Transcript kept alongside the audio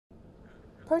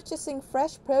purchasing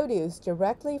fresh produce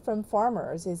directly from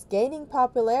farmers is gaining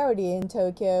popularity in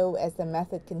Tokyo as the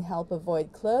method can help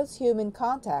avoid close human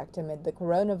contact amid the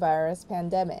coronavirus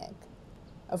pandemic.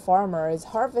 A farmer is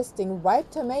harvesting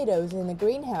ripe tomatoes in a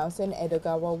greenhouse in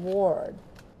Edogawa Ward.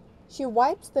 She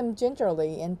wipes them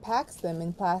gingerly and packs them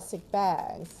in plastic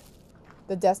bags.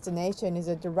 The destination is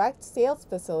a direct sales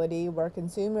facility where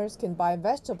consumers can buy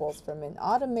vegetables from an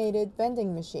automated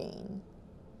vending machine.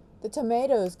 The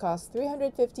tomatoes cost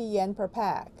 350 yen per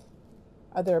pack.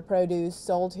 Other produce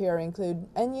sold here include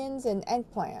onions and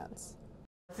eggplants.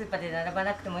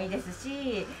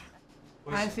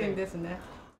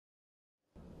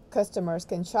 Customers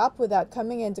can shop without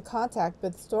coming into contact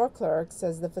with store clerks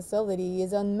as the facility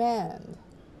is unmanned.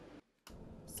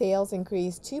 Sales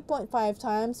increased 2.5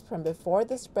 times from before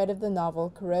the spread of the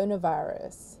novel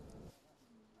coronavirus.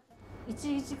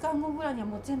 1時間後ぐらいには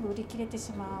もう全部売り切れて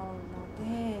しまう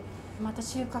ので、また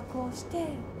収穫をして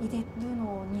入れる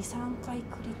のを2、3回繰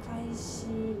り返し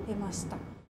てました。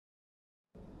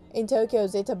In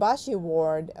Tokyo's Itabashi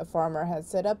ward, a farmer has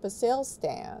set up a sales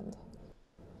stand.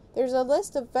 There's a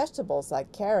list of vegetables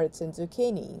like carrots and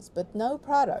zucchinis, but no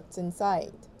products in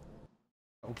sight.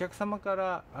 お客様か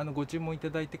らご注文いた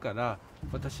だいてから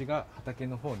私が畑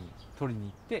の方に取りに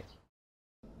行って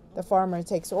The farmer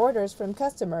takes orders from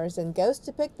customers and goes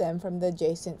to pick them from the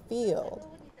adjacent field.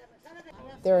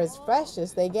 They're as fresh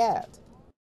as they get.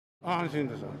 安心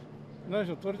です。何し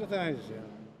ろ取り立てないですよ。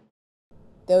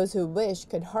 Those who wish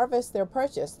could harvest their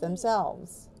purchase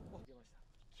themselves.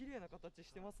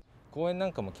 公園な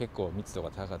んかも結構密度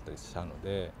が高かったりしたの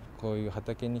で、こういう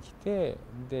畑に来て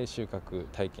で収穫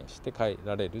体験して帰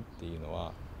られるっていうの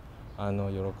は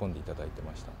喜んでいただいて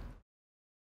ました。